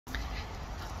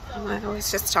I was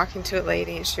just talking to a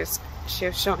lady, and she was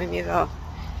showing me the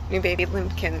new baby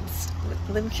limpkins.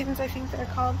 Limpkins, I think they're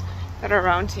called, that are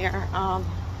around here.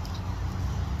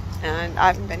 And I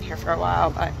haven't been here for a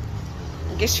while, but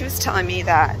I guess she was telling me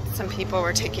that some people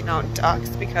were taking out ducks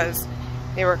because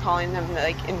they were calling them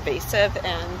like invasive,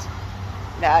 and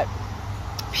that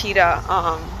PETA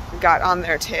got on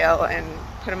their tail and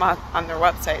put them on their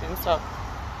website, and so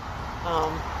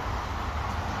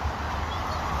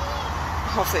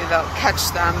hopefully they'll catch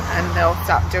them and they'll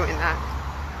stop doing that.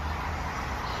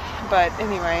 But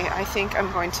anyway, I think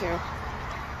I'm going to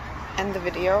end the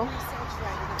video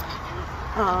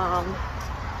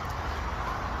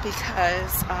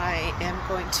because I am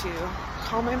going to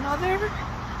call my mother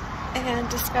and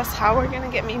discuss how we're going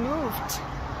to get me moved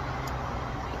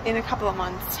in a couple of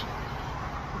months.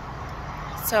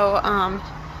 So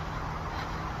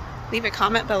leave a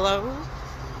comment below.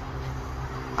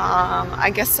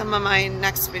 I guess some of my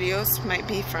next videos might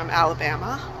be from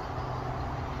Alabama,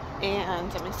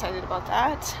 and I'm excited about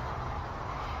that.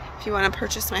 If you want to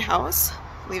purchase my house,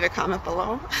 leave a comment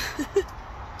below.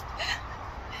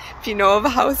 If you know of a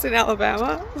house in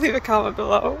Alabama, leave a comment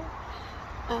below.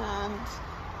 And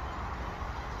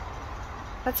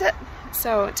that's it.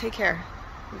 So take care.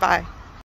 Bye.